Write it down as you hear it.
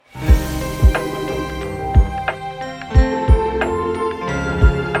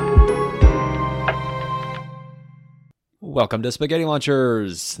Welcome to Spaghetti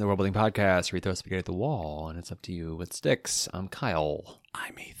Launchers, the world-building podcast where we throw spaghetti at the wall and it's up to you what sticks. I'm Kyle.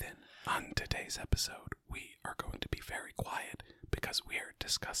 I'm Ethan. On today's episode, we are going to be very quiet because we are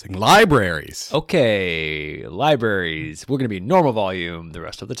discussing libraries. Okay, libraries. We're going to be normal volume the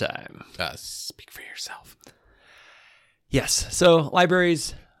rest of the time. Speak for yourself. Yes, so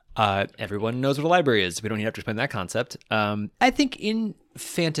libraries, everyone knows what a library is. We don't even have to explain that concept. I think in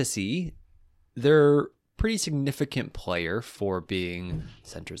fantasy, they're pretty significant player for being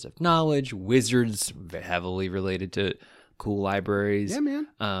centers of knowledge. Wizards heavily related to cool libraries. Yeah, man.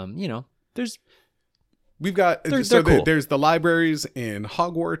 There's cool. There's the libraries in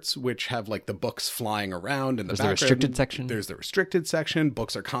Hogwarts, which have like the books flying around in the background. The restricted section. There's the restricted section.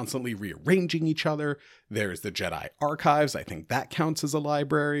 Books are constantly rearranging each other. There's the Jedi archives. I think that counts as a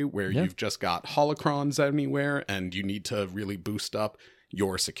library where you've just got holocrons anywhere and you need to really boost up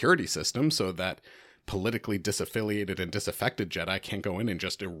your security system so that politically disaffiliated and disaffected Jedi can't go in and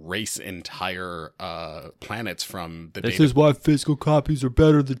just erase entire planets from the data. This is why physical copies are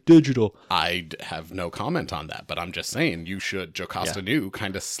better than digital. I have no comment on that, but I'm just saying Jocasta Nu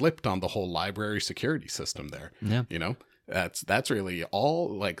kind of slipped on the whole library security system there. Yeah. You know? That's really all,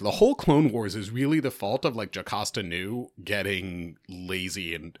 like, the whole Clone Wars is really the fault of, like, Jocasta Nu getting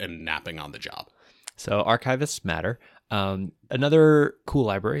lazy and napping on the job. So archivists matter. Another cool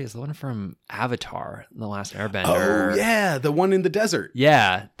library is the one from Avatar, The Last Airbender. Oh yeah, the one in the desert.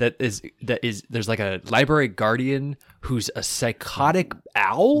 Yeah, that is. There's like a library guardian who's a psychotic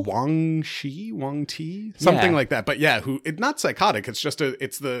owl. Wang Ti, something like that. But yeah, it's not psychotic. It's just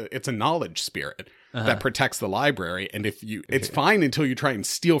it's a knowledge spirit that protects the library. And it's fine until you try and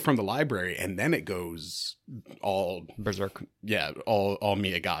steal from the library, and then it goes all berserk. Yeah, all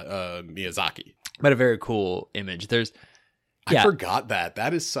Miyazaki. But a very cool image. I forgot that.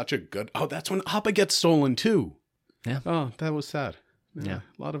 That is such a good... Oh, that's when Appa gets stolen too. Yeah. Oh, that was sad. Yeah.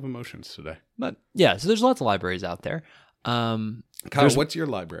 A lot of emotions today. But yeah, so there's lots of libraries out there. Kyle, what's your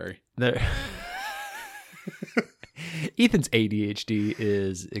library? Ethan's ADHD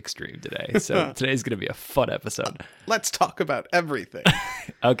is extreme today. So today's going to be a fun episode. Let's talk about everything.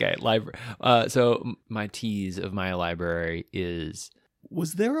 Okay, library. So my tease of my library is...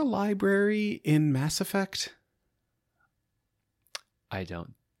 Was there a library in Mass Effect? I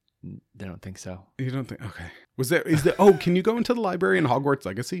don't think so. You don't think? Okay. Is there? Oh, can you go into the library in Hogwarts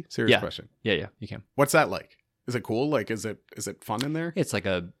Legacy? Serious question. Yeah, you can. What's that like? Is it cool? Like, is it fun in there? It's like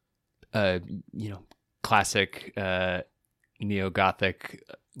a classic neo-Gothic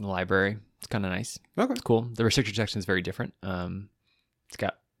library. It's kind of nice. Okay. It's cool. The restricted section is very different. It's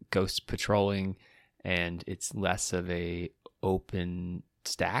got ghosts patrolling, and it's less of a open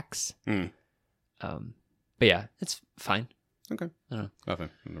stacks. But yeah, it's fine. Okay. I don't know. Nothing.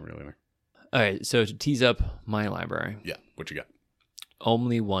 Not really there. All right, so to tease up my library. Yeah, what you got?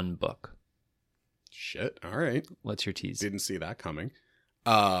 Only one book. Shit. All right. What's your tease? Didn't see that coming.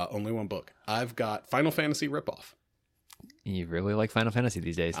 Only one book. I've got Final Fantasy ripoff. You really like Final Fantasy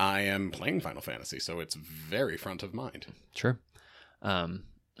these days. I am playing Final Fantasy, so it's very front of mind. Sure. All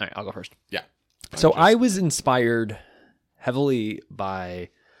right, I'll go first. Yeah. I was inspired heavily by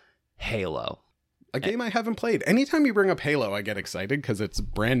Halo. A game I haven't played. Anytime you bring up Halo, I get excited because it's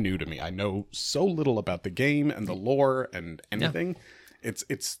brand new to me. I know so little about the game and the lore and anything. Yeah.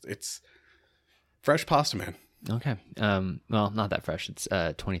 It's fresh pasta, man. Okay. Well, not that fresh. It's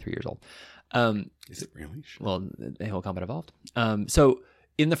 23 years old. Is it really? Sure. Well, Halo Combat Evolved. So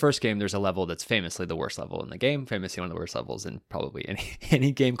in the first game, there's a level that's famously the worst level in the game, famously one of the worst levels in probably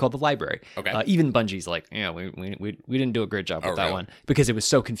any game called the Library. Okay. Even Bungie's like, yeah, we didn't do a great job with that one because it was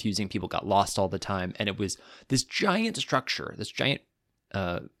so confusing. People got lost all the time, and it was this giant structure, this giant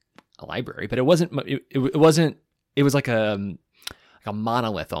library, but it wasn't. It wasn't. It was like a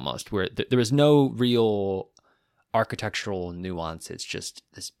monolith almost, where there was no real architectural nuance. It's just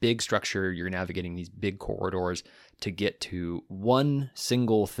this big structure. You're navigating these big corridors to get to one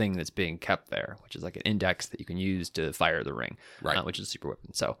single thing that's being kept there, which is like an index that you can use to fire the ring, which is a super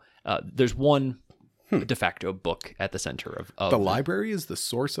weapon. So there's one de facto book at the center of the library is the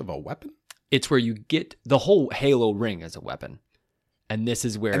source of a weapon. It's where you get the whole Halo ring as a weapon. And this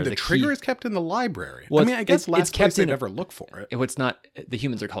is where the trigger is kept in the library. Well, I mean, I guess last place they'd ever look for it. It's not, the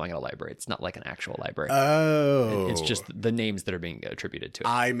humans are calling it a library. It's not like an actual library. Oh. It's just the names that are being attributed to it.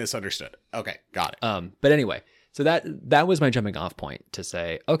 I misunderstood. Okay, got it. But anyway, so that was my jumping off point to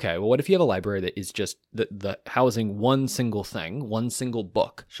say, okay, well, what if you have a library that is just the housing one single thing, one single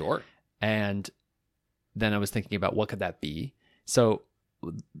book? Sure. And then I was thinking about what could that be? So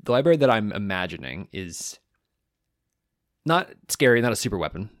the library that I'm imagining is not scary, not a super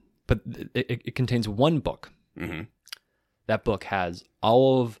weapon, but it contains one book. Mm-hmm. That book has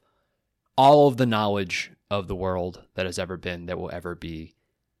all of the knowledge of the world that has ever been, that will ever be.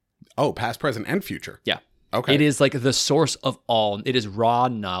 Oh, past, present, and future. Yeah. Okay. It is like the source of all. It is raw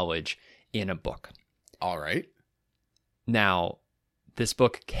knowledge in a book. All right. Now, this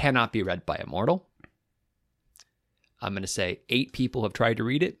book cannot be read by a mortal. I'm going to say 8 people have tried to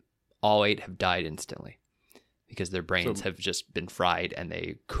read it. All 8 have died instantly because their brains have just been fried and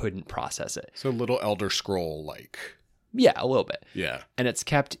they couldn't process it. So little Elder Scroll like. Yeah, a little bit. Yeah. And it's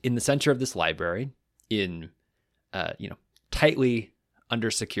kept in the center of this library in, tightly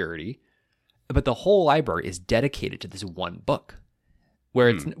under security. But the whole library is dedicated to this one book, where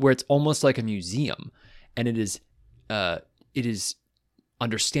it's almost like a museum, and it is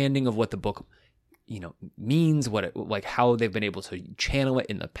understanding of what the book means, how they've been able to channel it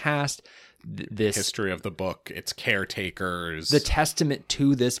in the past, this history of the book, its caretakers, the testament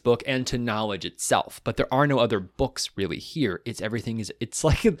to this book and to knowledge itself. But there are no other books really here. It's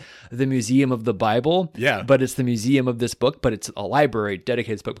like the museum of the Bible, but it's the museum of this book, but it's a library dedicated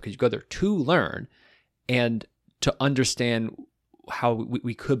to this book because you go there to learn and to understand how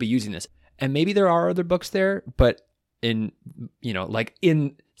we could be using this. And maybe there are other books there, but in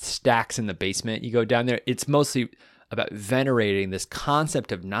stacks in the basement, you go down there, it's mostly about venerating this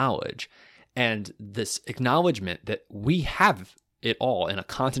concept of knowledge and this acknowledgement that we have it all in a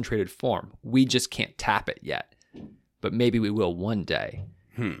concentrated form. We just can't tap it yet, but maybe we will one day.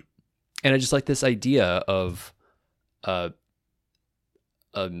 And I just like this idea of a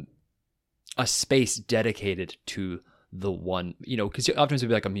space dedicated to the one, because oftentimes it'd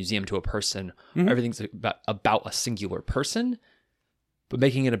be like a museum to a person. Everything's about a singular person, but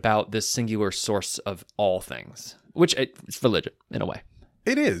making it about this singular source of all things, which it's religion in a way.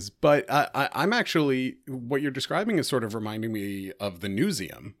 It is, but I'm actually, what you're describing is sort of reminding me of the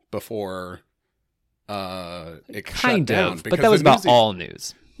Newseum before it shut down. But that was about all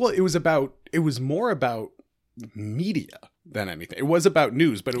news. Well, it was more about media than anything. It was about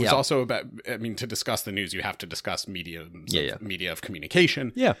news, but it was also about, to discuss the news, you have to discuss media of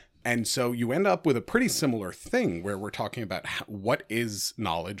communication. Yeah. And so you end up with a pretty similar thing where we're talking about what is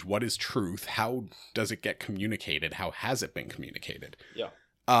knowledge, what is truth, how does it get communicated, how has it been communicated? Yeah.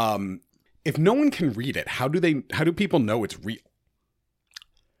 If no one can read it, how do people know it's real?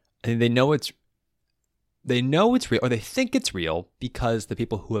 And they know it's real, or they think it's real because the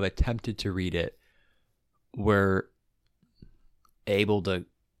people who have attempted to read it were able to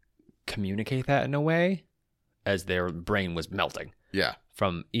communicate that in a way as their brain was melting. Yeah.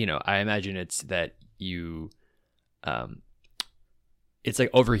 From, I imagine it's that it's like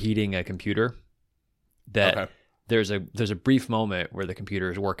overheating a computer, that there's a brief moment where the computer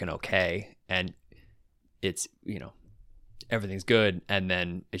is working okay and it's, everything's good, and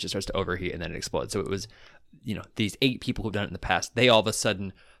then it just starts to overheat and then it explodes. So it was, these 8 people who've done it in the past, they all of a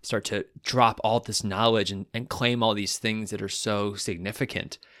sudden start to drop all this knowledge and claim all these things that are so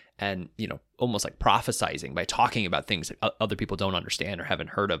significant, and, almost like prophesizing by talking about things that other people don't understand or haven't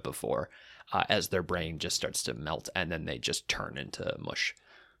heard of before, as their brain just starts to melt and then they just turn into mush.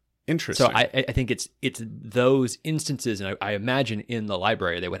 Interesting. So I think it's those instances, and I imagine in the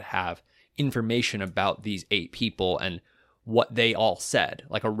library they would have information about these 8 people and what they all said,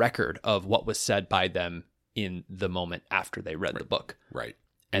 like a record of what was said by them in the moment after they read the book. Right.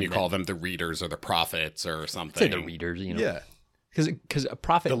 And you call them the readers or the prophets or something. Say the readers, Yeah. Because a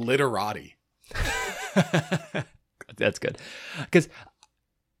prophet... The literati. That's good. Because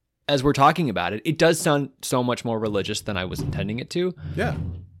as we're talking about it, it does sound so much more religious than I was intending it to. Yeah.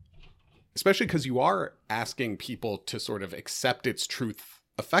 Especially because you are asking people to sort of accept its truth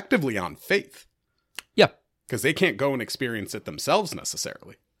effectively on faith. Yeah. Because they can't go and experience it themselves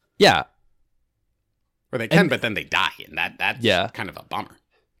necessarily. Yeah. Or they can, but then they die. And that's kind of a bummer.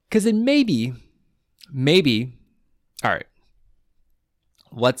 Because then maybe, all right,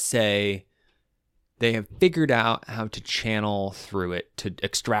 let's say they have figured out how to channel through it to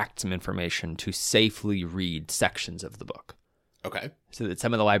extract some information to safely read sections of the book. Okay. So that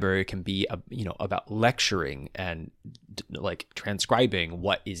some of the library can be, about lecturing and like transcribing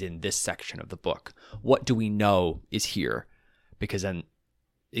what is in this section of the book. What do we know is here? Because then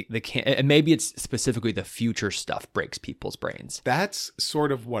they can't, and maybe it's specifically the future stuff breaks people's brains. That's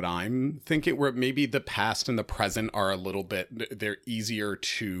sort of what I'm thinking, where maybe the past and the present are a little bit, they're easier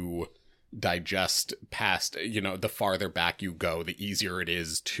to digest past, the farther back you go, the easier it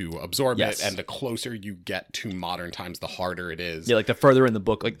is to absorb it, and the closer you get to modern times, the harder it is. Yeah, like the further in the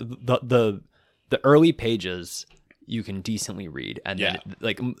book, like the early pages, you can decently read, and Yeah. then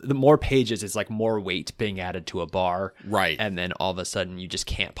like the more pages is like more weight being added to a bar, Right. and then all of a sudden you just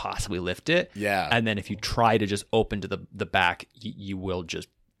can't possibly lift it. Yeah. And then if you try to just open to the back, you will just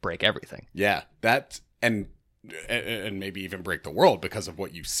break everything. Yeah, that and maybe even break the world because of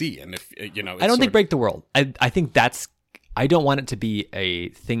what you see. And if you know, I don't think break the world. I think I don't want it to be a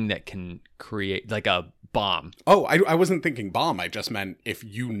thing that can create like a bomb. Oh, I wasn't thinking bomb. I just meant if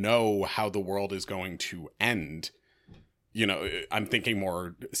you know how the world is going to end, you know, I'm thinking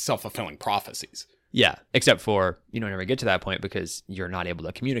more self-fulfilling prophecies. Yeah, except for you don't ever get to that point because you're not able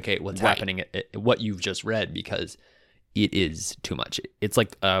to communicate what's happening, what you've just read, because it is too much. It's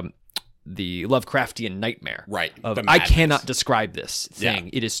like the Lovecraftian nightmare. Right. Of, I cannot describe this thing.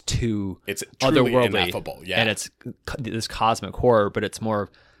 Yeah. It is too it's truly otherworldly. ineffable. Yeah. And it's this cosmic horror, but it's more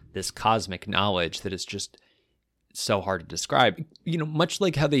this cosmic knowledge that is just so hard to describe. You know, much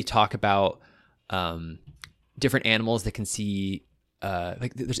like how they talk about different animals that can see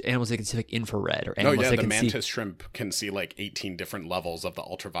like there's animals that can see like infrared, or animals that the can mantis shrimp can see like 18 different levels of the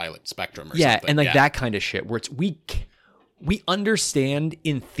ultraviolet spectrum or yeah, something. and like that kind of shit where it's we understand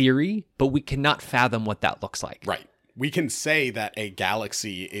in theory, but we cannot fathom what that looks like. Right. We can say that a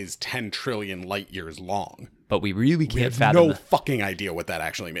galaxy is 10 trillion light years long, but we really can't we have fathom no fucking idea what that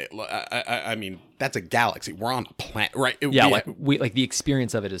actually means. I mean, that's a galaxy. We're on a planet, right? Like the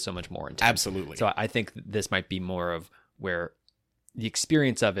experience of it is so much more intense. Absolutely. So I think this might be more of where the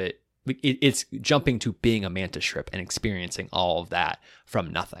experience of it's jumping to being a mantis shrimp and experiencing all of that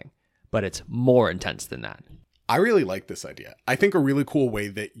from nothing, but it's more intense than that. I really like this idea. I think a really cool way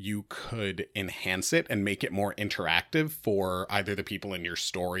that you could enhance it and make it more interactive for either the people in your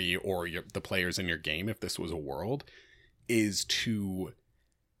story or the players in your game, if this was a world, is to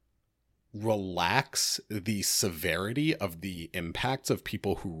relax the severity of the impacts of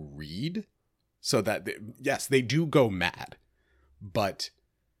people who read, so that, yes, they do go mad, but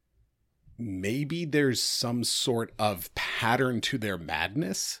maybe there's some sort of pattern to their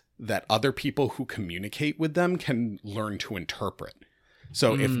madness that other people who communicate with them can learn to interpret.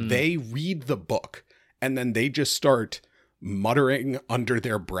 So if they read the book and then they just start muttering under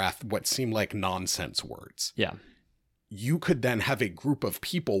their breath what seem like nonsense words, you could then have a group of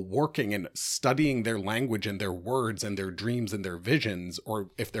people working and studying their language and their words and their dreams and their visions,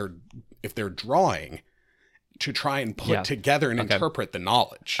 or if they're drawing, to try and put together and interpret the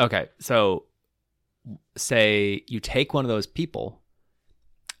knowledge. Okay, so say you take one of those people,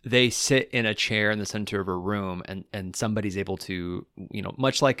 they sit in a chair in the center of a room, and somebody's able to, you know,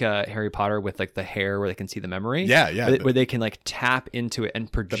 much like Harry Potter with like the hair where they can see the memory. Where they can like tap into it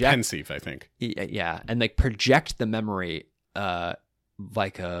and project. The pensieve, I think. Yeah, and like project the memory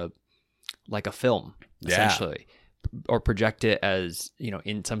like a film, essentially. Or project it as, you know,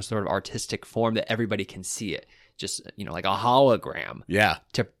 in some sort of artistic form that everybody can see it. Just, you know, like a hologram. Yeah.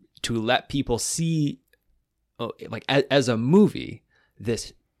 To let people see, like as a movie,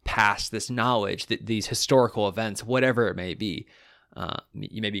 this past, this knowledge, that these historical events, whatever it may be,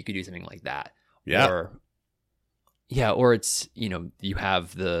 maybe you could do something like that. Or it's, you know, you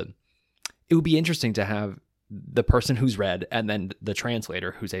have it would be interesting to have the person who's read and then the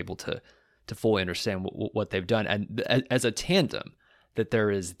translator who's able to fully understand what they've done, and as a tandem, that there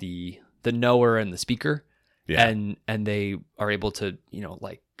is the knower and the speaker, and they are able to, you know,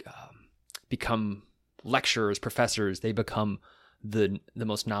 like become lecturers, professors. They become the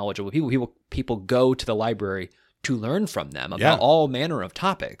most knowledgeable people go to the library to learn from them about all manner of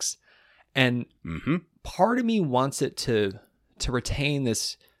topics. And part of me wants it to retain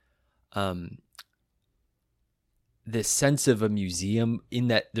this this sense of a museum, in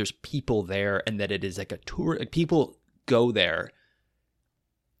that there's people there and that it is like a tour. Like people go there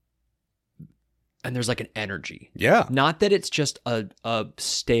and there's like an energy. Yeah. Not that it's just a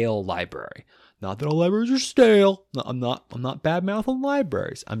stale library. Not that all libraries are stale. No, I'm not bad mouthing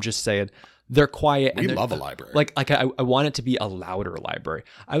libraries. I'm just saying they're quiet. We love a library. Like I want it to be a louder library.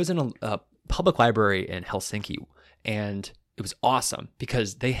 I was in a public library in Helsinki, and it was awesome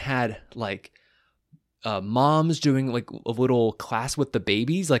because they had like moms doing like a little class with the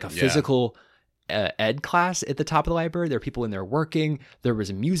babies, like a physical ed class at the top of the library. There were people in there working. There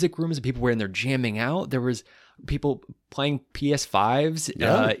was music rooms and people were in there jamming out. There was people playing PS5s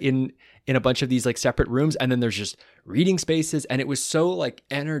in a bunch of these like separate rooms, and then there's just reading spaces, and it was so like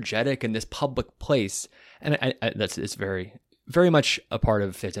energetic in this public place. And it's very, very much a part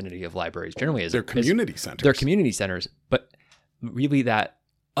of the identity of libraries generally. They're community centers. They're community centers, but really that,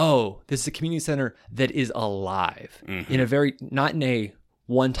 this is a community center that is alive in a very, not in a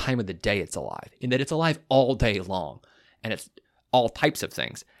one time of the day it's alive, in that it's alive all day long, and it's all types of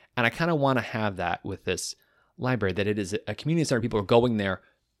things. And I kind of want to have that with this library, that it is a community center. People are going there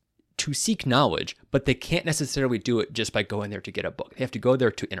to seek knowledge, but they can't necessarily do it just by going there to get a book. They have to go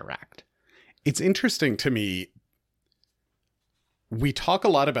there to interact. It's interesting to me. We talk a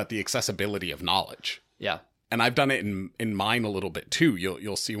lot about the accessibility of knowledge. Yeah. And I've done it in mine a little bit too.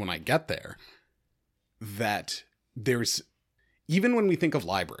 You'll see when I get there that there's, even when we think of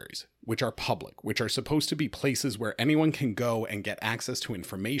libraries, which are public, which are supposed to be places where anyone can go and get access to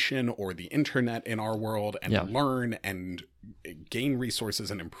information or the internet in our world and learn and gain resources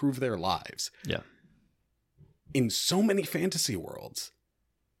and improve their lives. Yeah. In so many fantasy worlds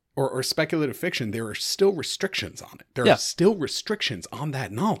or speculative fiction, there are still restrictions on it. There are still restrictions on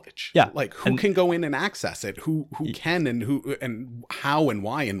that knowledge. Yeah. Like who can go in and access it, who can and who and how and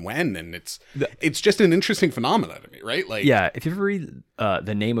why and when. And it's just an interesting phenomenon to me, right? Like, yeah. If you ever read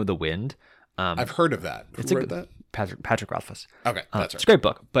The Name of the Wind, I've heard of that. Who wrote that? Patrick Rothfuss. Okay, that's right. It's a great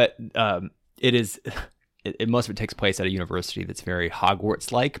book, but it is. Most of it takes place at a university that's very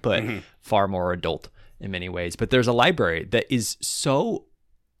Hogwarts-like, but far more adult in many ways. But there's a library that is so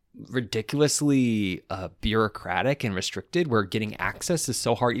ridiculously bureaucratic and restricted, where getting access is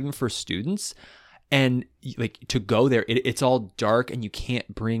so hard even for students, and like to go there, it's all dark and you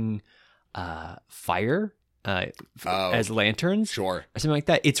can't bring fire as lanterns or something like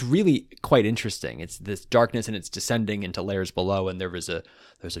that. It's really quite interesting. It's this darkness and it's descending into layers below, and there's a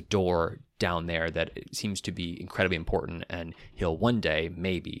door down there that seems to be incredibly important, and he'll one day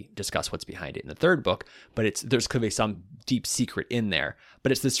maybe discuss what's behind it in the third book, but there's clearly some deep secret in there.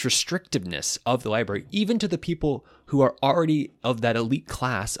 But it's this restrictiveness of the library, even to the people who are already of that elite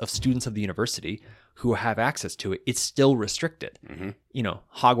class of students of the university who have access to it. It's still restricted. You know,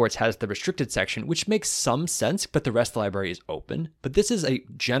 Hogwarts has the restricted section, which makes some sense, but the rest of the library is open. But this is a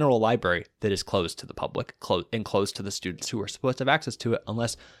general library that is closed to the public, and closed to the students who are supposed to have access to it,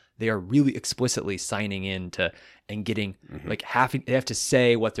 unless they are really explicitly signing in to and getting like they have to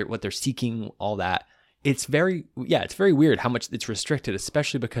say what they're seeking, all that. It's very weird how much it's restricted,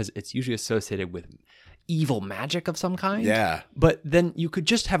 especially because it's usually associated with evil magic of some kind. Yeah. But then you could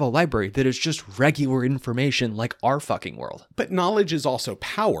just have a library that is just regular information like our fucking world. But knowledge is also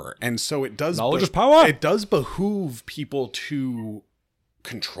power. And so it does... Knowledge is power! It does behoove people to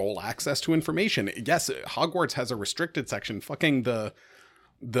control access to information. Yes, Hogwarts has a restricted section. Fucking the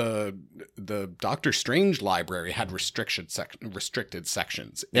Doctor Strange library had restricted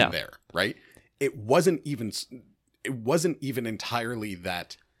sections in there, right? It wasn't even entirely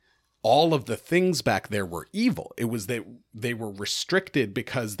that all of the things back there were evil. It was that they were restricted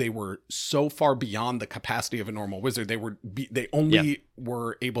because they were so far beyond the capacity of a normal wizard. They only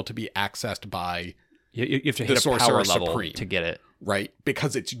were able to be accessed by you have to hit a power level Supreme, to get it. Right?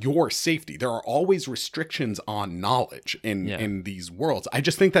 Because it's your safety. There are always restrictions on knowledge in these worlds. I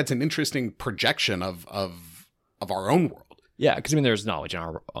just think that's an interesting projection of our own world. Yeah, because I mean, there's knowledge in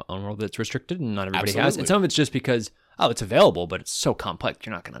our own world that's restricted and not everybody has. And some of it's just because, it's available, but it's so complex,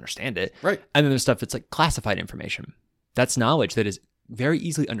 you're not going to understand it. Right. And then there's stuff that's like classified information. That's knowledge that is very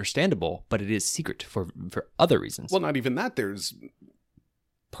easily understandable, but it is secret for other reasons. Well, not even that. There's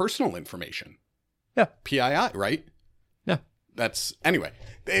personal information. Yeah. PII, right? Yeah. That's, anyway,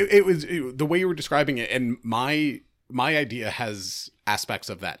 it was the way you were describing it, and my idea has aspects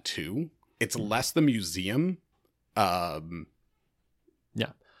of that too. It's less the museum.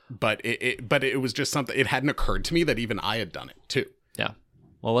 But it was just something, it hadn't occurred to me that even I had done it too. Yeah.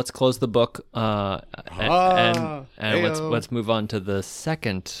 Well, let's close the book and let's move on to the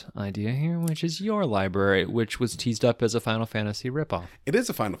second idea here, which is your library, which was teased up as a Final Fantasy ripoff. It is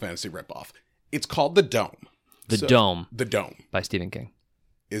a Final Fantasy ripoff. It's called The Dome. The Dome by Stephen King.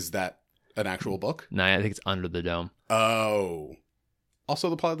 Is that an actual book? No, I think it's Under the Dome. Oh. Also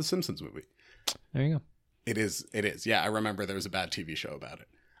the plot of the Simpsons movie. There you go. It is. Yeah, I remember there was a bad TV show about it.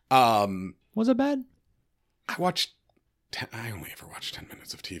 Was it bad? I only ever watched 10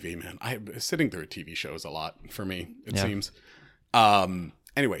 minutes of TV, man. Sitting through a TV show is a lot for me, it seems.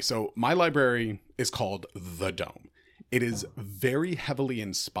 Anyway, so my library is called The Dome. It is very heavily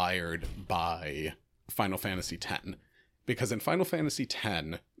inspired by Final Fantasy X, because in Final Fantasy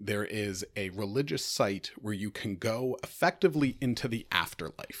X, there is a religious site where you can go effectively into the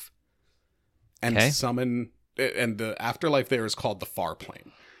afterlife and summon, and the afterlife there is called the Far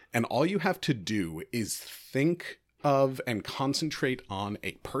Plane. And all you have to do is think of and concentrate on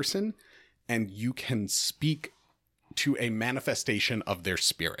a person, and you can speak to a manifestation of their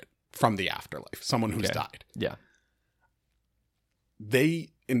spirit from the afterlife, someone who's died. Yeah. They,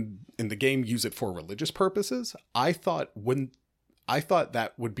 in the game, use it for religious purposes. I thought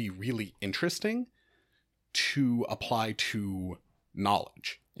that would be really interesting to apply to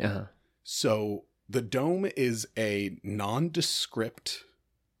knowledge. Uh-huh. So The dome is a nondescript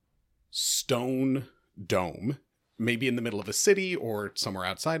stone dome, maybe in the middle of a city or somewhere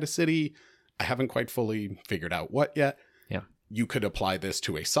outside a city. I haven't quite fully figured out what yet. Yeah. You could apply this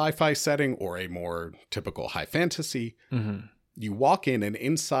to a sci-fi setting or a more typical high fantasy. Mm-hmm. You walk in, and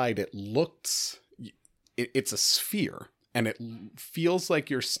inside it's a sphere, and it feels like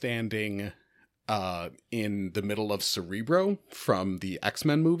you're standing in the middle of Cerebro from the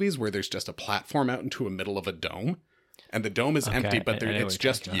X-Men movies, where there's just a platform out into the middle of a dome, and the dome is empty, but it's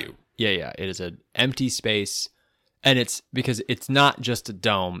just you. Yeah. It is an empty space, and it's because it's not just a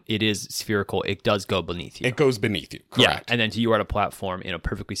dome. It is spherical. It does go beneath you. It goes beneath you, correct. Yeah, and then you are at a platform in a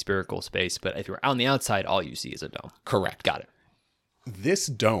perfectly spherical space, but if you're on the outside, all you see is a dome. Correct. Got it. This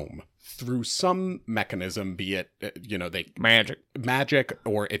dome, through some mechanism, be it, they magic,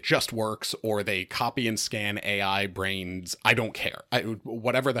 or it just works, or they copy and scan AI brains, I don't care.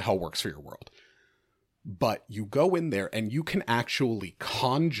 Whatever the hell works for your world. But you go in there and you can actually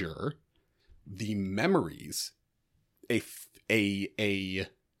conjure the memories, an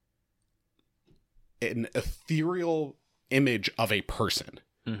ethereal image of a person,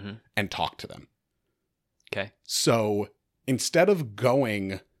 mm-hmm. and talk to them. Okay. So instead of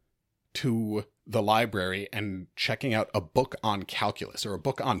going to the library and checking out a book on calculus or a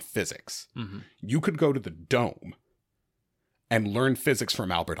book on physics, mm-hmm. you could go to the dome and learn physics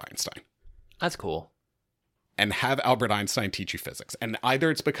from Albert Einstein. That's cool. And have Albert Einstein teach you physics. And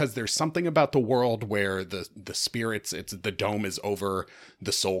either it's because there's something about the world where the spirits, the dome is over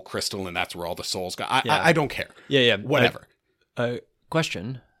the soul crystal, and that's where all the souls go. I don't care. Yeah. Whatever.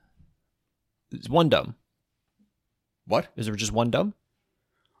 Question. Is one dome? What? Is there just one dome?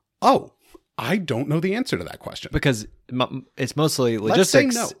 Oh, I don't know the answer to that question. Because it's mostly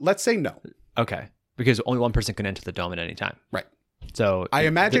logistics. Let's say no. Okay. Because only one person can enter the dome at any time. Right. So I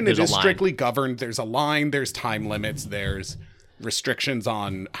imagine it is strictly governed. There's a line, there's time limits, there's restrictions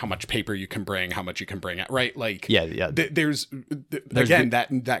on how much paper you can bring, how much you can bring out, right? Like, there's again,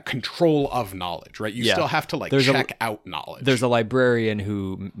 that control of knowledge, right? You still have to check out knowledge. There's a librarian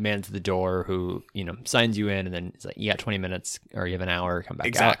who mans the door, who, signs you in, and then it's like, you got 20 minutes or you have an hour, come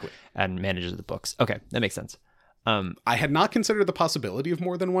back out, and manages the books. Okay. That makes sense. I had not considered the possibility of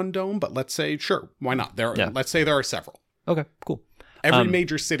more than one dome, but let's say, sure, why not? Let's say there are several. Okay, cool. Every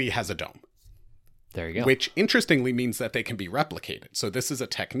major city has a dome. There you go. Which interestingly means that they can be replicated. So this is a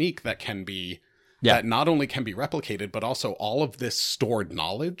technique that can be, that not only can be replicated, but also all of this stored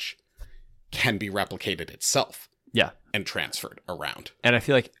knowledge can be replicated itself. Yeah. And transferred around. And I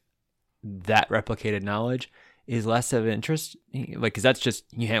feel like that replicated knowledge is less of interest, because that's just,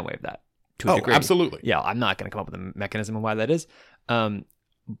 you hand wave that to a degree. Absolutely. Yeah, I'm not going to come up with a mechanism of why that is.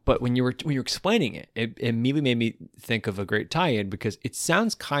 But when you were explaining it, it immediately made me think of a great tie-in, because it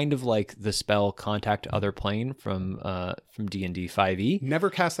sounds kind of like the spell Contact Other Plane from D&D 5e. Never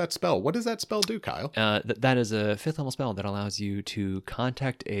cast that spell. What does that spell do, Kyle? That is a 5th level spell that allows you to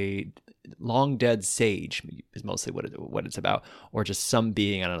contact a long dead sage, is mostly what it's about, or just some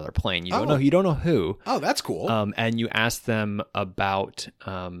being on another plane. You don't know who. Oh, that's cool. And you ask them about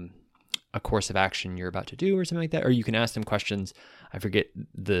a course of action you're about to do or something like that, or you can ask them questions. I forget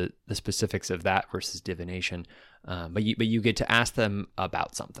the specifics of that versus divination, but you get to ask them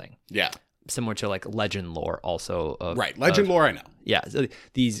about something. Yeah, similar to like legend lore, also. Right, legend lore, I know. Yeah, so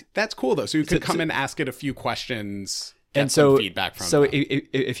that's cool though. So you could come and ask it a few questions, get and some feedback from. So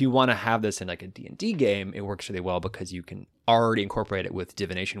if you want to have this in like a D&D game, it works really well because you can already incorporate it with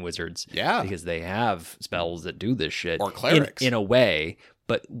divination wizards. Yeah, because they have spells that do this shit, or clerics in a way,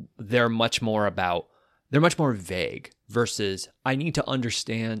 but they're much more vague. Versus, I need to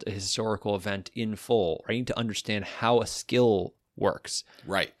understand a historical event in full. Or I need to understand how a skill works.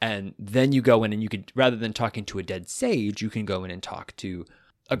 Right. And then you go in and you could, rather than talking to a dead sage, you can go in and talk to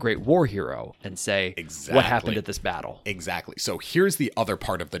a great war hero and say, what happened at this battle? Exactly. So here's the other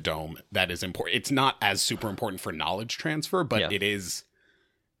part of the dome that is important. It's not as super important for knowledge transfer, but it is.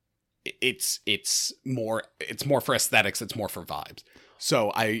 It's more for aesthetics. It's more for vibes.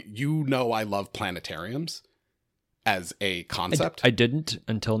 So I love planetariums as a concept. I didn't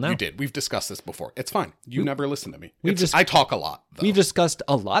until now. You did. We've discussed this before. It's fine. You never listen to me. I talk a lot, though. We've discussed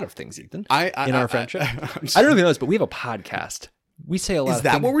a lot of things, Ethan, in our friendship. I don't know if you know this, but we have a podcast. We say a lot of things.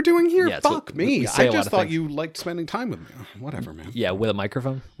 Is that what we're doing here? Yeah, Fuck me. I just thought you liked spending time with me. Whatever, man. Yeah, with a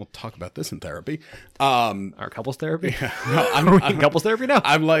microphone. We'll talk about this in therapy. Our couples therapy? Yeah. No, I'm couples therapy now?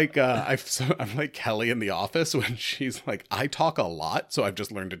 I'm like I'm like Kelly in The Office when she's like, I talk a lot, so I've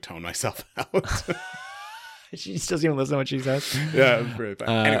just learned to tone myself out. She just doesn't even listen to what she says. Yeah, it's pretty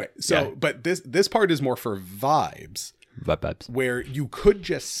fun. Anyway, but this part is more for vibes. vibes. where you could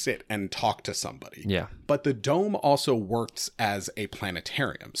just sit and talk to somebody. Yeah. But the dome also works as a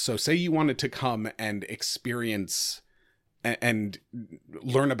planetarium. So say you wanted to come and experience and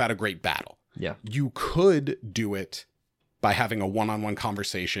learn about a great battle. Yeah. You could do it by having a one-on-one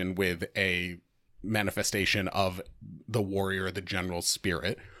conversation with a manifestation of the warrior, the general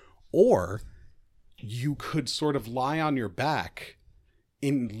spirit, or you could sort of lie on your back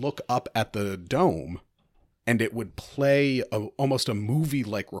and look up at the dome, and it would play almost a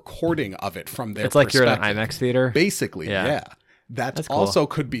movie-like recording of it from their perspective. It's like you're at an IMAX theater? Basically, yeah. That's cool. Also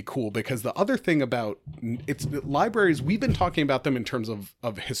could be cool, because the other thing about libraries, we've been talking about them in terms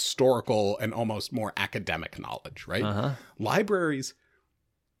of historical and almost more academic knowledge, right? Uh-huh. Libraries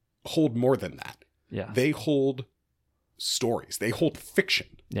hold more than that. Yeah. They hold stories. They hold fiction.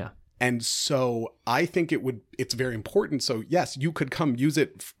 Yeah. And so I think it's very important. So yes, you could come use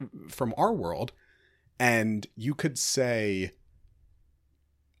it from our world, and you could say,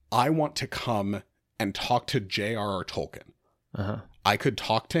 I want to come and talk to J.R.R. Tolkien. Uh-huh. I could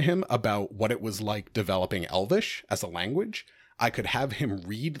talk to him about what it was like developing Elvish as a language. I could have him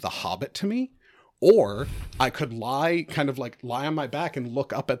read The Hobbit to me, or I could lie on my back and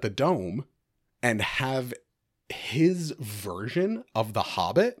look up at the dome and have his version of The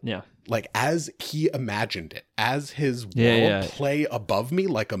Hobbit, like as he imagined it, as his world play above me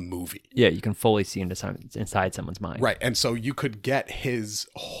like a movie. Yeah, you can fully see inside someone's mind. Right, and so you could get his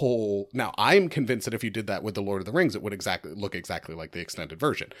whole... Now, I'm convinced that if you did that with The Lord of the Rings, it would look exactly like the extended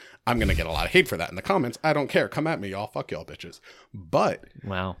version. I'm going to get a lot of hate for that in the comments. I don't care. Come at me, y'all. Fuck y'all bitches. But...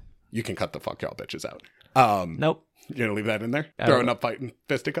 Wow. You can cut the fuck y'all bitches out. Nope. You're gonna leave that in there? Throwing up fighting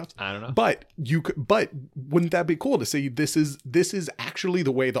fisticuffs? I don't know. But wouldn't that be cool to say this is actually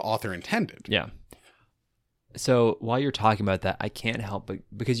the way the author intended? Yeah. So while you're talking about that, I can't help but,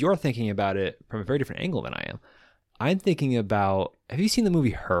 because you're thinking about it from a very different angle than I am. I'm thinking about, have you seen the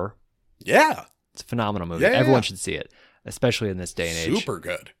movie Her? Yeah. It's a phenomenal movie. Everyone should see it, especially in this day and age. Super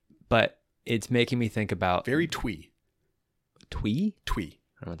good. But it's making me think about... Very twee. Twee? Twee.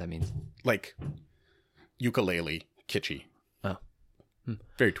 I don't know what that means. Like ukulele, kitschy. Oh.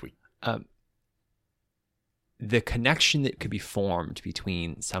 Very twee. The connection that could be formed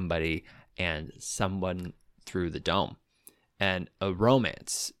between somebody and someone through the dome, and a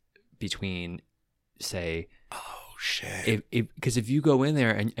romance between, say... Oh, shit. Because if you go in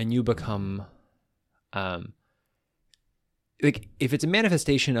there and you become... like, if it's a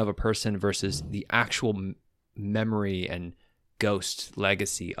manifestation of a person versus the actual memory and ghost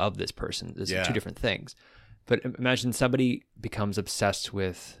legacy of this person, there's two different things. But imagine somebody becomes obsessed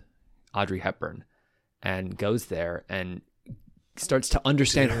with Audrey Hepburn and goes there and starts to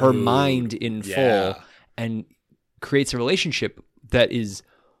understand her mind in full and creates a relationship that is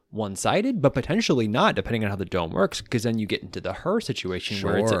one-sided, but potentially not, depending on how the dome works, because then you get into the Her situation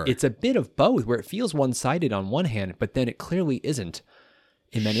where it's a bit of both, where it feels one-sided on one hand, but then it clearly isn't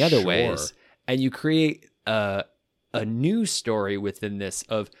in many other ways. And you create a new story within this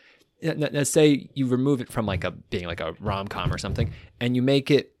of, let's say you remove it from being like a rom-com or something, and you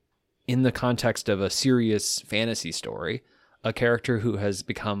make it in the context of a serious fantasy story, a character who has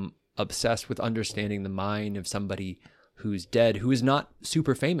become obsessed with understanding the mind of somebody who's dead, who is not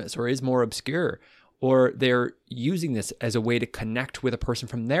super famous or is more obscure, or they're using this as a way to connect with a person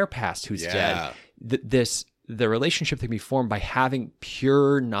from their past who's dead. The relationship that can be formed by having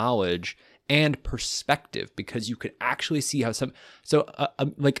pure knowledge and perspective, because you could actually see how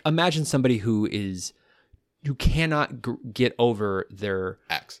imagine somebody who cannot get over their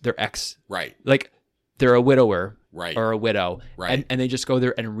ex. Right. Like they're a widower, right, or a widow, right, and they just go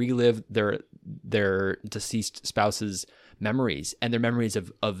there and relive their deceased spouse's memories and their memories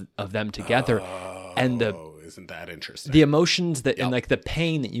of them together. And isn't that interesting? The emotions that and like the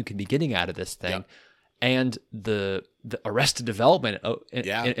pain that you can be getting out of this thing, and the arrested development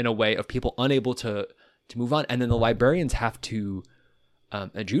in a way of people unable to move on, and then the librarians have to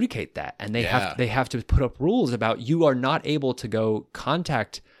adjudicate that, and they have to put up rules about, you are not able to go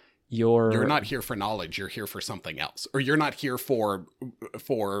contact you're not here for knowledge, you're here for something else, or you're not here for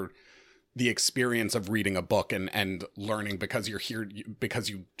the experience of reading a book and learning because you're here because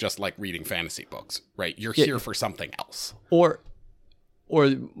you just like reading fantasy books, right? You're here for something else, or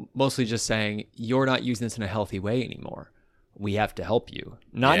mostly just saying, you're not using this in a healthy way anymore, we have to help you.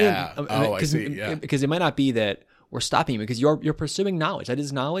 Because it might not be that we're stopping you because you're pursuing knowledge. That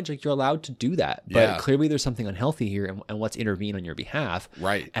is knowledge. Like, you're allowed to do that. But clearly there's something unhealthy here, and let's intervene on your behalf.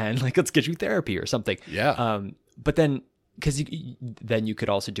 Right. And let's get you therapy or something. Yeah. But then, because then you could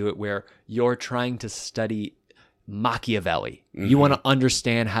also do it where you're trying to study Machiavelli. You want to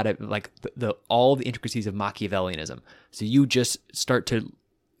understand how to like all the intricacies of Machiavellianism. So you just start to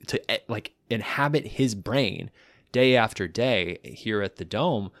like inhabit his brain day after day here at the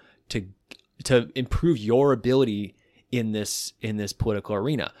Dome to improve your ability in this political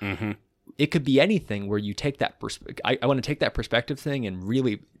arena. It could be anything where you take that I want to take that perspective thing and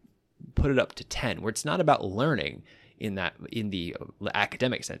really put it up to 10, where it's not about learning in the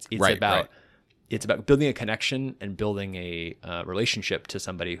academic sense. It's it's about building a connection and building a relationship to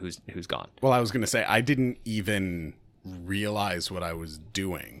somebody who's gone. Well, I was going to say, I didn't even realize what I was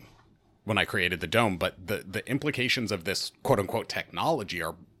doing when I created the Dome, but the implications of this quote unquote technology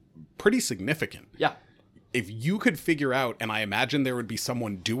are pretty significant. Yeah. If you could figure out, and I imagine there would be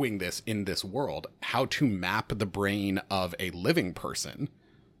someone doing this in this world, how to map the brain of a living person,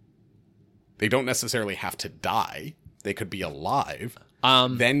 they don't necessarily have to die. They could be alive.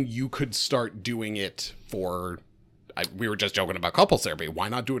 Then you could start doing it for, we were just joking about couples therapy. Why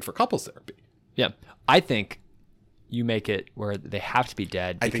not do it for couples therapy? Yeah. I think you make it where they have to be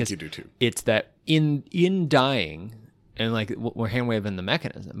dead. I think you do too. It's that in dying, and like we're hand waving the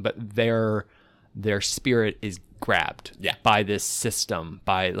mechanism, but their spirit is grabbed by this system,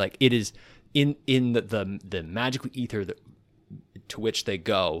 by like it is in the magical ether to which they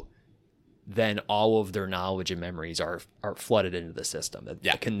go. Then all of their knowledge and memories are flooded into the system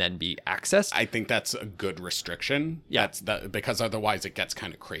that can then be accessed. I think that's a good restriction. Yeah, because otherwise it gets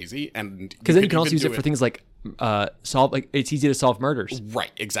kind of crazy, and because then you can also use it for things like it's easy to solve murders.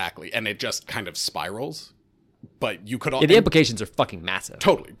 Right, exactly, and it just kind of spirals. But you could also the implications are fucking massive.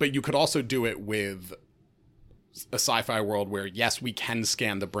 Totally, but you could also do it with a sci-fi world where yes, we can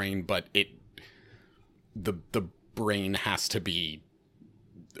scan the brain, but the brain has to be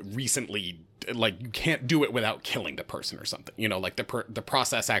recently, like, you can't do it without killing the person or something, you know, like the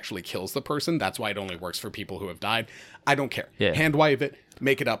process actually kills the person. That's why it only works for people who have died. I don't care. Hand wave it,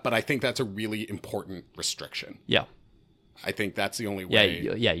 make it up, but I think that's a really important restriction. I think that's the only way.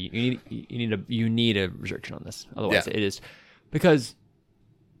 You need a restriction on this, otherwise it is, because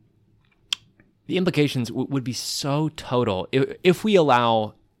the implications would be so total if we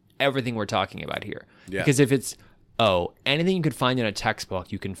allow everything we're talking about here. Because if it's anything you could find in a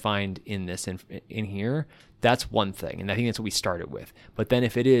textbook, you can find in this in here. That's one thing, and I think that's what we started with. But then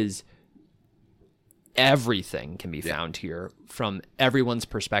if it is, everything can be found here from everyone's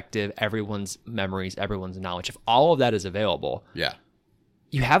perspective, everyone's memories, everyone's knowledge. If all of that is available,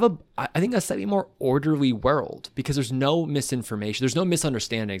 you have I think a slightly more orderly world, because there's no misinformation, there's no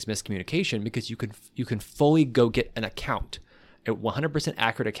misunderstandings, miscommunication, because you can fully go get an account, a 100%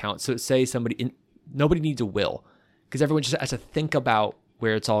 accurate account. So say nobody needs a will, because everyone just has to think about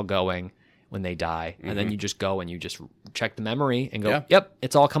where it's all going when they die. And then you just go and you just check the memory and go, yep,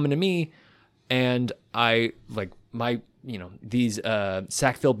 it's all coming to me. And I like these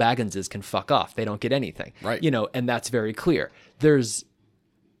Sackville Bagginses can fuck off. They don't get anything. Right. And that's very clear. There's,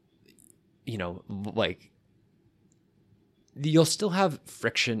 you'll still have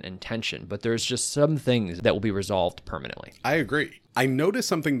friction and tension, but there's just some things that will be resolved permanently. I agree. I noticed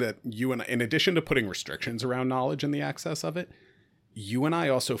something that you and I, in addition to putting restrictions around knowledge and the access of it, you and I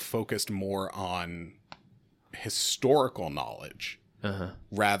also focused more on historical knowledge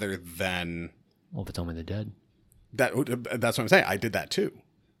rather than... Well, if it's only the dead. That's what I'm saying. I did that too.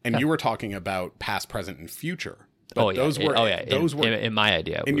 And you were talking about past, present, and future. But those were in my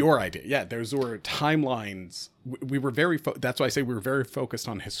idea. In your idea. Yeah, those were timelines. We were very... that's why I say we were very focused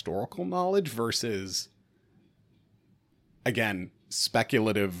on historical knowledge versus, again,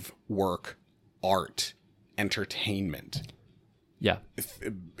 speculative work, art, entertainment. Yeah.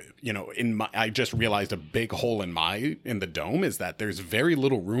 I just realized a big hole in the Dome is that there's very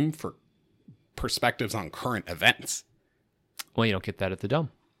little room for perspectives on current events. Well, you don't get that at the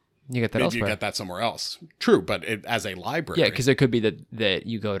Dome. You get that elsewhere. You get that somewhere else. True, but as a library. Yeah, because it could be that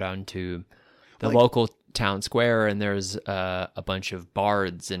you go down to the local town square and there's a bunch of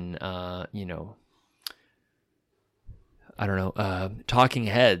bards and, I don't know, talking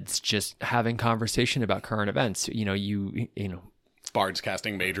heads just having conversation about current events. Bards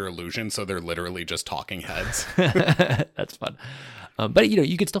casting major illusions, so they're literally just talking heads. That's fun. But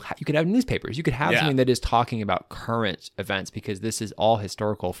you could still you could have newspapers. You could have something that is talking about current events, because this is all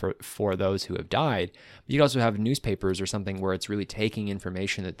historical for those who have died. But you could also have newspapers or something where it's really taking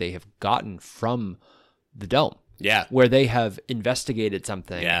information that they have gotten from the Dome. Yeah. Where they have investigated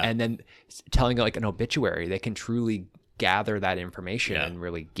something and then telling like an obituary. They can truly gather that information and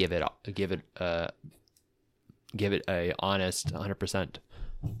really give it a honest 100%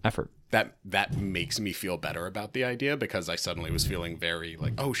 effort. That makes me feel better about the idea, because I suddenly was feeling very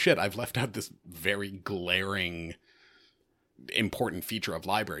like, oh shit, I've left out this very glaring important feature of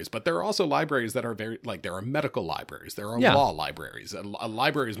libraries, but there are also libraries that are very, like, there are medical libraries, there are law libraries. A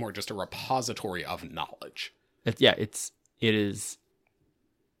library is more just a repository of knowledge. It is.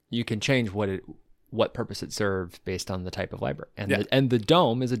 You can change what purpose it serves based on the type of library, and the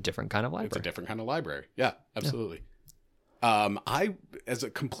dome is a different kind of library. It's a different kind of library. Yeah, absolutely. I, as a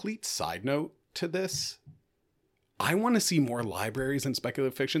complete side note to this, I want to see more libraries in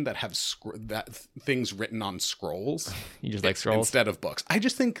speculative fiction that have things written on scrolls. You just like scrolls instead of books. I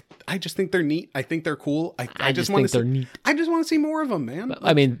just think they're neat. I think they're cool. I just want to see. Neat. I just want to see more of them, man. But,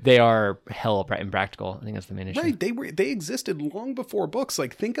 I mean, they are hell impractical. I think that's the main issue. Right? They existed long before books.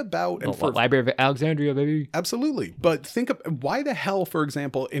 Like, think about Library of Alexandria, baby. Absolutely, but think of why the hell, for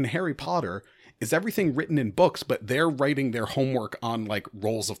example, in Harry Potter, is everything written in books, but they're writing their homework on like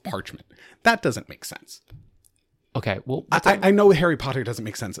rolls of parchment. That doesn't make sense. Okay, well, I know Harry Potter doesn't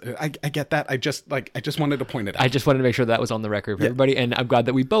make sense. I get that. I just wanted to point it out. I just wanted to make sure that was on the record for everybody, and I'm glad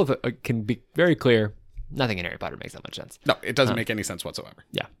that we both can be very clear. Nothing in Harry Potter makes that much sense. No, it doesn't make any sense whatsoever.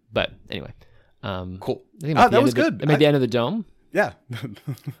 Yeah, but anyway, cool. That was good. I made the end of the dome. Yeah.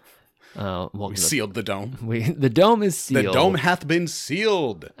 We sealed the dome. The dome is sealed. The dome hath been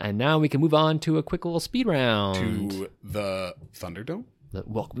sealed. And now we can move on to a quick little speed round. To the Thunderdome?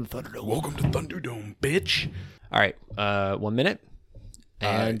 Welcome to Thunderdome. Welcome to Thunderdome, bitch. All right, 1 minute.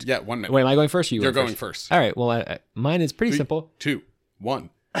 And 1 minute. Wait, am I going first? Or You're going first. All right, well, mine is pretty simple. 2, 1,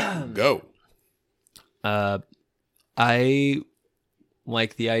 go. I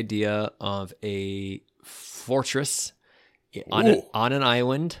like the idea of a fortress on an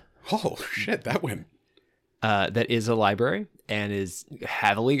island. Oh, shit, that went. That is a library and is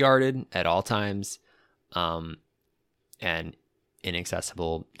heavily guarded at all times, and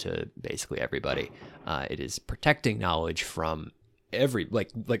inaccessible to basically everybody. It is protecting knowledge from every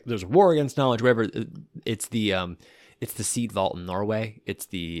like there's a war against knowledge, whatever. It's the seed vault in Norway.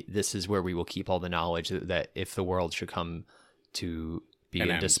 This is where we will keep all the knowledge that if the world should come to be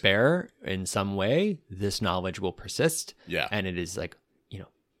in despair in some way, this knowledge will persist. Yeah. And it is like,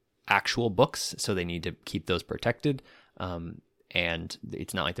 actual books, so they need to keep those protected. And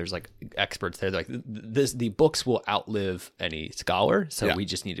it's not like there's like experts there. Like the books will outlive any scholar. So we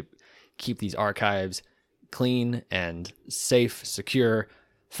just need to keep these archives clean and safe, secure,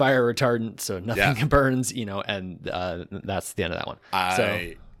 fire retardant, so nothing burns, and that's the end of that one.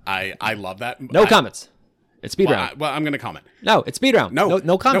 I love that. No comments. It's speed round. I'm going to comment. No, it's speed round.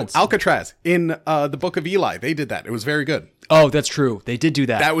 No comments. No, Alcatraz in the Book of Eli, they did that. It was very good. Oh, that's true. They did do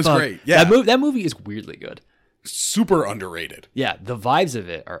that. That was great. Yeah, that movie is weirdly good. Super underrated. Yeah, the vibes of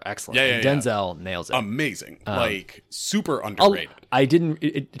it are excellent. Yeah, Denzel nails it. Amazing. Super underrated.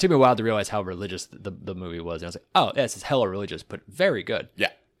 It took me a while to realize how religious the movie was. And I was like, oh, this is hella religious, but very good.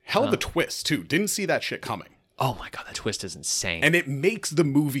 Yeah. Hell of a twist, too. Didn't see that shit coming. Oh my God, that twist is insane. And it makes the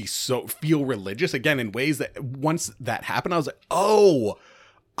movie feel religious, again, in ways that once that happened, I was like, oh,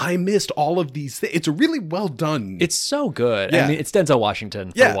 I missed all of these things. It's really well done. It's so good. Yeah. I mean, it's Denzel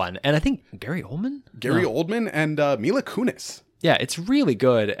Washington for one. And I think Gary Oldman? Oldman and Mila Kunis. Yeah, it's really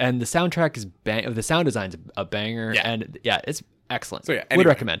good. And the soundtrack is the sound design's a banger. Yeah. And it's excellent. So would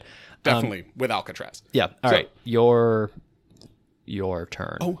recommend. Definitely with Alcatraz. Yeah. All right. Your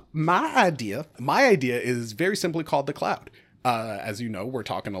turn. Oh, my idea is very simply called The Cloud. As you know, we're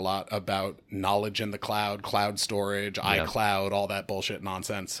talking a lot about knowledge in the cloud storage, iCloud, all that bullshit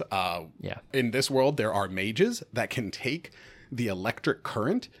nonsense. In this world, there are mages that can take the electric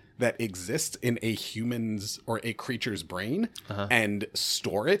current that exists in a human's or a creature's brain and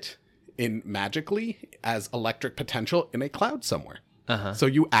store it magically as electric potential in a cloud somewhere. So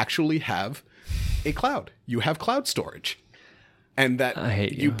you actually have a cloud. You have cloud storage. And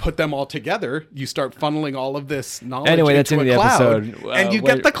that you put them all together, you start funneling all of this knowledge that's into in the cloud, episode. And you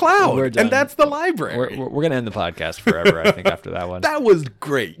get the cloud, and that's the library. We're going to end the podcast forever, I think, after that one. That was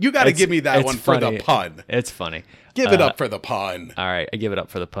great. You got to give me that one for the pun. It's funny. Give it up for the pun. All right, I give it up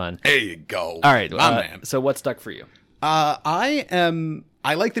for the pun. There you go. All right, my man. So what's stuck for you? I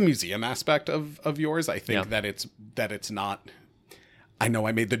like the museum aspect of yours. I think that it's not. I know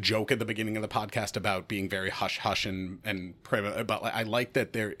I made the joke at the beginning of the podcast about being very hush hush and private, but I like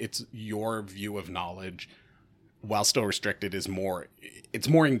that it's your view of knowledge, while still restricted, it's more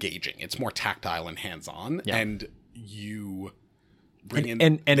engaging. It's more tactile and hands on, and you bring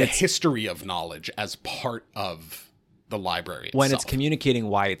in the history of knowledge as part of the library itself. When it's communicating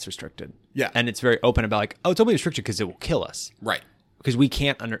why it's restricted, and it's very open about like, oh, it's only restricted because it will kill us, right? Because we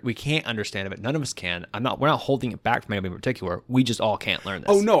can't understand it. None of us can. We're not holding it back from anybody in particular. We just all can't learn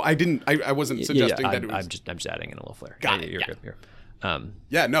this. Oh no, I didn't. I wasn't suggesting that. I'm just adding in a little flair. Got it. You're good.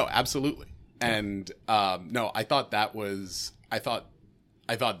 Yeah, no, absolutely. And no, I thought that was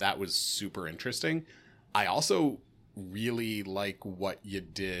super interesting. I also really like what you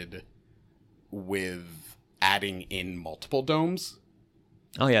did with adding in multiple domes.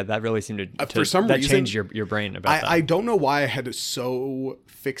 Oh yeah, that really seemed to for some reason changed your brain about that. I don't know why I had so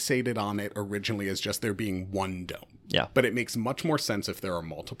fixated on it originally as just there being one dome. Yeah. But it makes much more sense if there are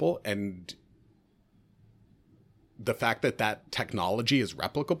multiple, and the fact that technology is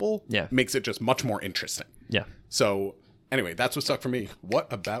replicable makes it just much more interesting. Yeah. So anyway, that's what stuck for me.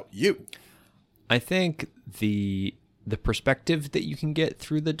 What about you? I think the perspective that you can get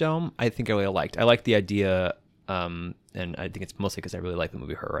through the dome, I think I really liked. I like the idea, and I think it's mostly because I really like the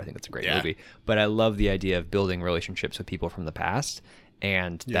movie Her. I think it's a great movie. But I love the idea of building relationships with people from the past,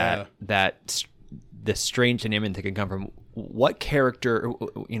 and that the strange dynamic that can come from what character,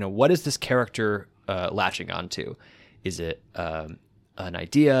 what is this character latching onto? Is it an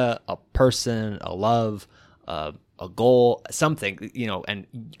idea, a person, a love, a goal, something,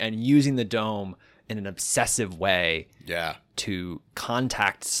 and using the dome in an obsessive way to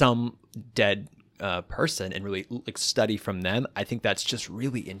contact some dead person and really study from them. I think that's just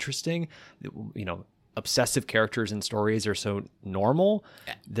really interesting. Obsessive characters in stories are so normal.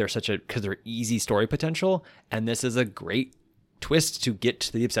 They're because they're easy story potential. And this is a great twist to get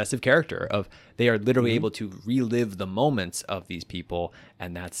to the obsessive character of they are literally able to relive the moments of these people.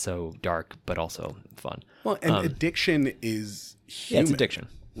 And that's so dark, but also fun. Well, and addiction is human. Yeah, it's addiction.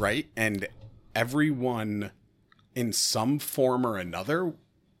 Right? And everyone in some form or another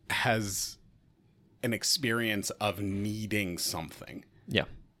has an experience of needing something. Yeah.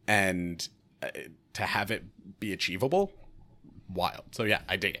 And to have it be achievable, wild. So yeah,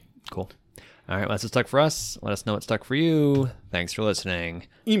 I dig it. Cool. All right, well, that's what stuck for us. Let us know what stuck for you. Thanks for listening.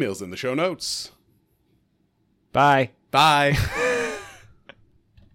 Emails in the show notes. Bye. Bye.